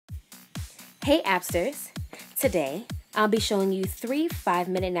Hey Absters! Today, I'll be showing you 3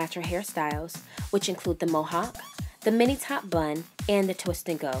 5-minute natural hairstyles, which include the mohawk, the mini top bun, and the twist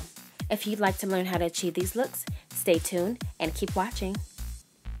and go. If you'd like to learn how to achieve these looks, stay tuned and keep watching.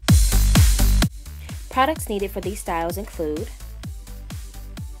 Products needed for these styles include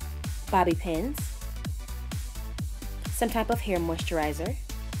bobby pins, some type of hair moisturizer,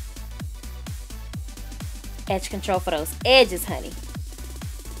 edge control for those edges, honey,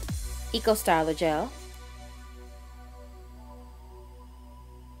 Eco Styler gel,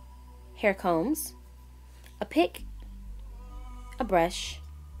 hair combs, a pick, a brush,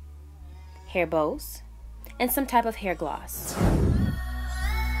 hair bows, and some type of hair gloss.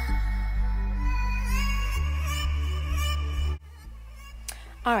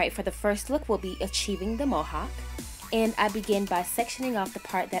 Alright, for the first look, we'll be achieving the mohawk, and I begin by sectioning off the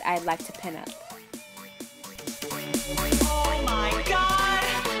part that I'd like to pin up. Oh my God!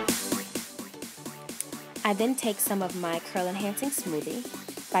 I then take some of my Curl Enhancing Smoothie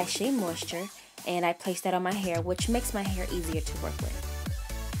by Shea Moisture, and I place that on my hair, which makes my hair easier to work with.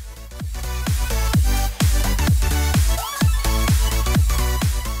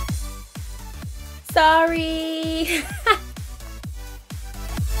 Sorry!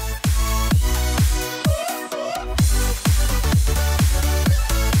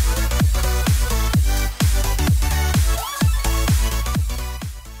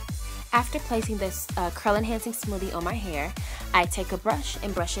 After placing this Curl Enhancing Smoothie on my hair, I take a brush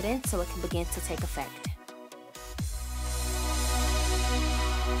and brush it in so it can begin to take effect.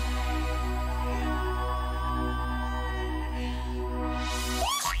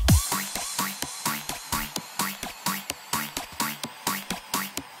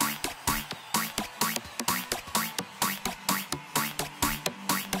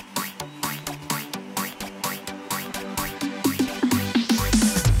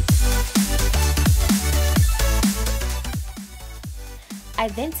 I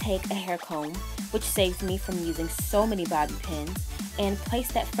then take a hair comb, which saves me from using so many bobby pins, and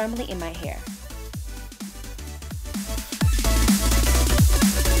place that firmly in my hair.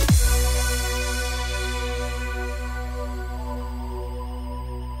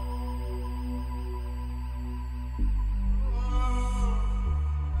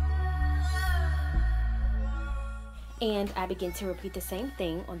 And I begin to repeat the same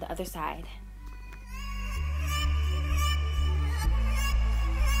thing on the other side.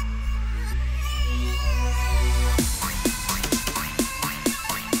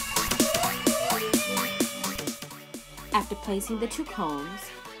 After placing the 2 combs,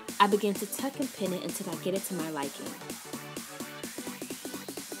 I begin to tuck and pin it until I get it to my liking.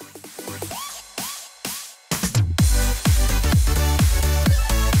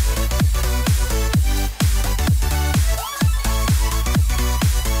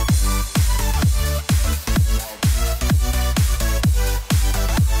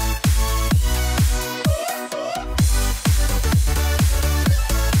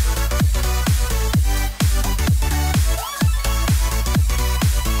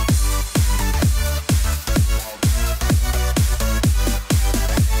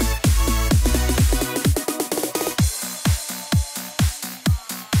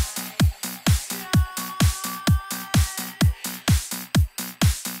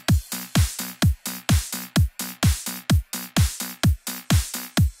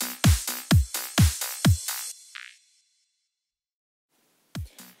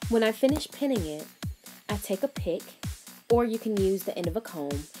 When I finish pinning it, I take a pick, or you can use the end of a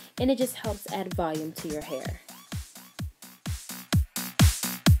comb, and it just helps add volume to your hair.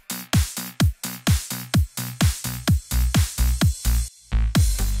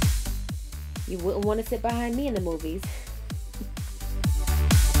 You wouldn't want to sit behind me in the movies.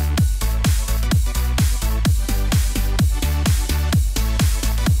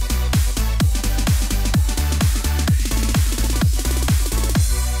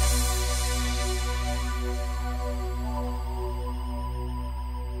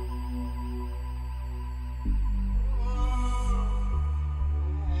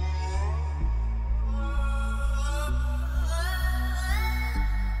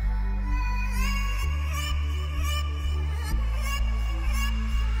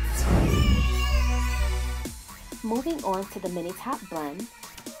 Moving on to the mini top bun,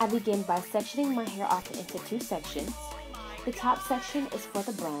 I begin by sectioning my hair off into 2 sections. The top section is for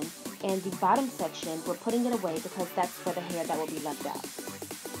the bun, and the bottom section, we're putting it away because that's for the hair that will be left out.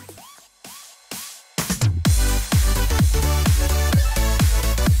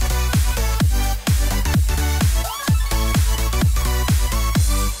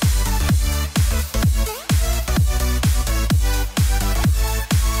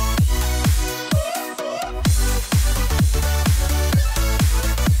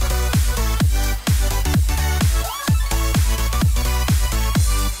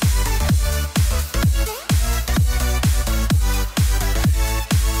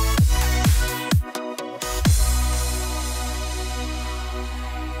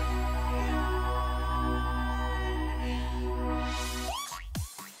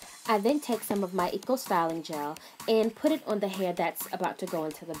 I then take some of my Eco Styling Gel and put it on the hair that's about to go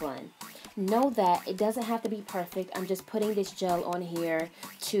into the bun. Know that it doesn't have to be perfect. I'm just putting this gel on here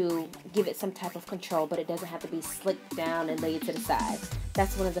to give it some type of control, but it doesn't have to be slicked down and laid to the side.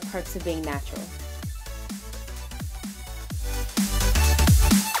 That's one of the perks of being natural.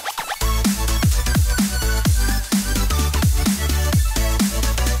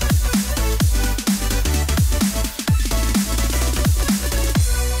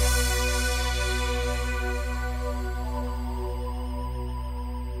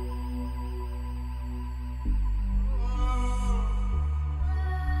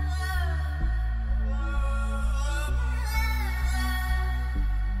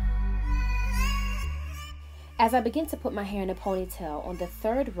 As I begin to put my hair in a ponytail on the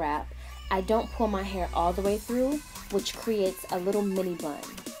third wrap, I don't pull my hair all the way through, which creates a little mini bun.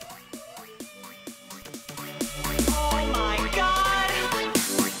 Oh my God!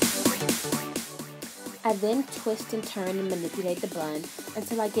 I then twist and turn and manipulate the bun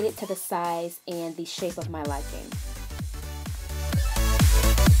until I get it to the size and the shape of my liking.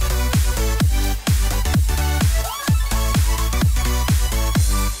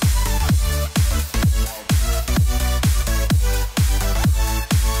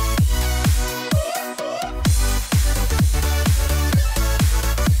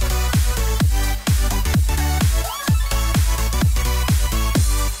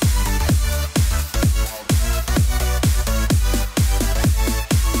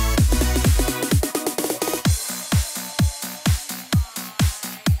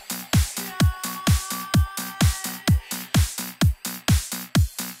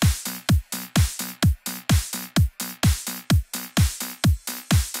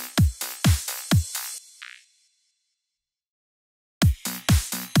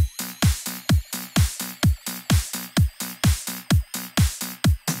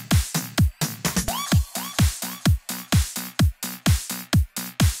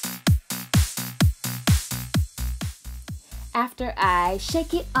 After I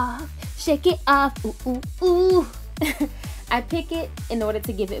shake it off, ooh, ooh, ooh, I pick it in order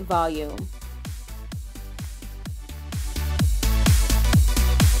to give it volume.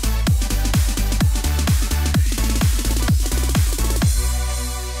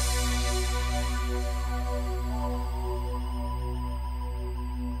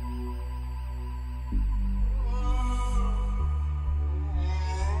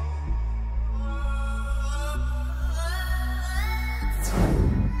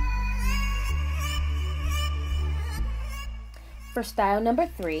 For style number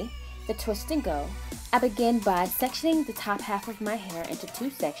 3, the twist and go, I begin by sectioning the top half of my hair into 2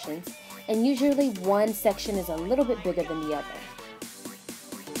 sections, and usually one section is a little bit bigger than the other.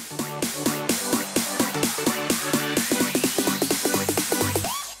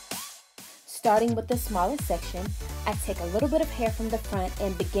 Starting with the smallest section, I take a little bit of hair from the front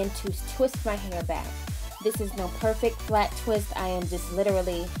and begin to twist my hair back. This is no perfect flat twist, I am just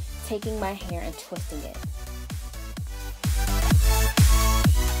literally taking my hair and twisting it.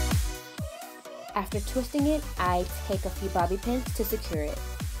 After twisting it, I take a few bobby pins to secure it.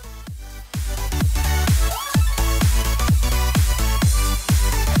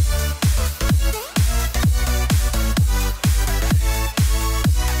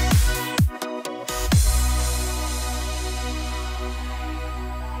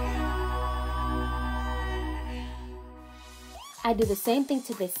 I do the same thing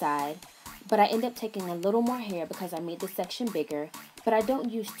to this side, but I end up taking a little more hair because I made this section bigger, but I don't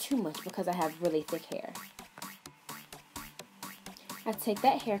use too much because I have really thick hair. I take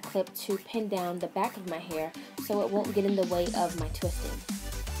that hair clip to pin down the back of my hair so it won't get in the way of my twisting.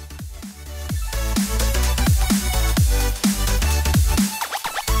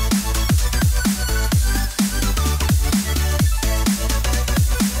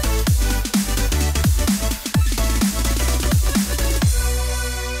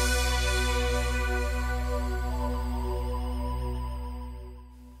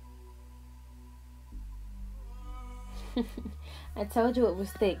 I told you it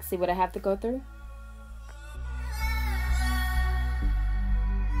was thick. See what I have to go through?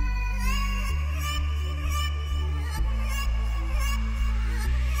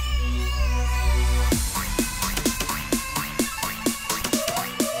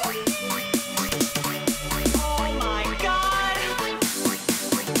 Oh my God!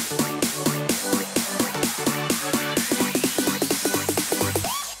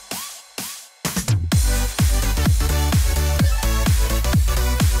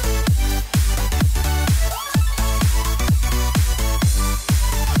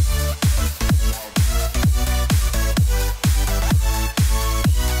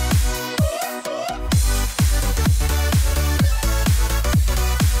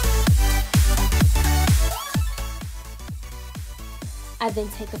 I then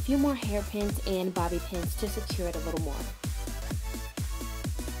take a few more hairpins and bobby pins to secure it a little more.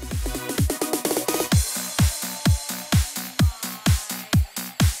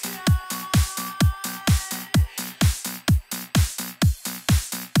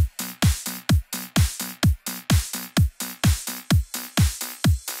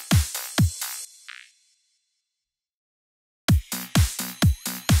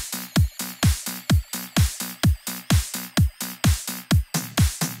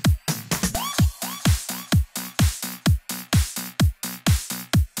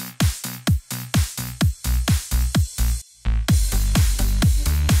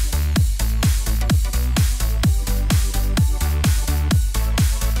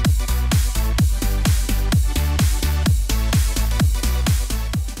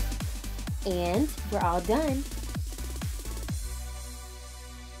 And we're all done.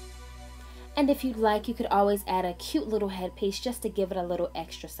 And if you'd like, you could always add a cute little headpiece just to give it a little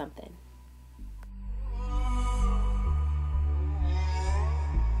extra something.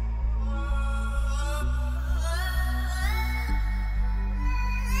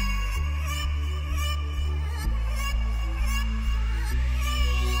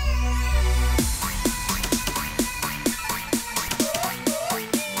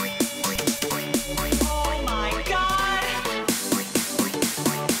 Oh my God.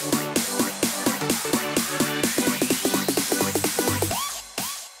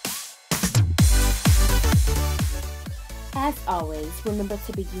 As always, remember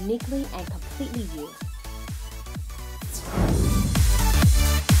to be uniquely and completely you.